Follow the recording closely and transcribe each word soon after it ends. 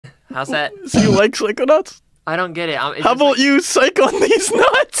How's that? So you like Psychonauts? I don't get it. How about you psych on these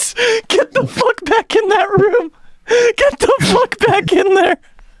nuts? Get the fuck back in that room. Get the fuck back in there.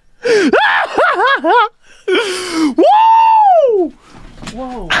 Whoa!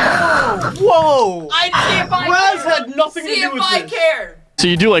 Whoa! Whoa! I'd see if I Raz care. had nothing to See do if with I this. care. So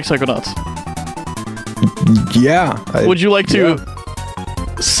you do like Psychonauts? Yeah. Would you like to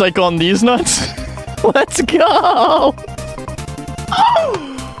psych on these nuts? Let's go!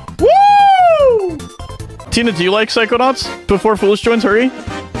 Woo! Tina, do you like Psychonauts? Before Foolish joins, hurry.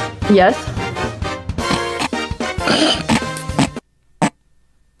 Yes.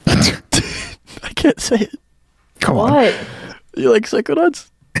 I can't say it. Come on. What? You like Psychonauts?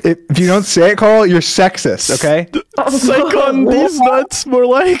 If you don't say it, Cole, you're sexist, okay? Psych on these nuts, more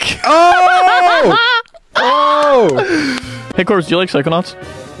like. Oh! Oh! Hey, Corbs, do you like Psychonauts?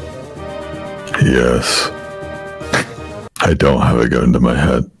 Yes. I don't have a gun to my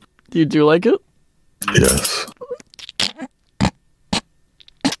head. You do like it? Yes.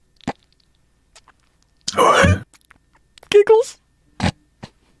 What? Giggles.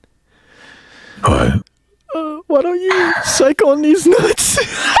 What? Why don't you psych on these nuts?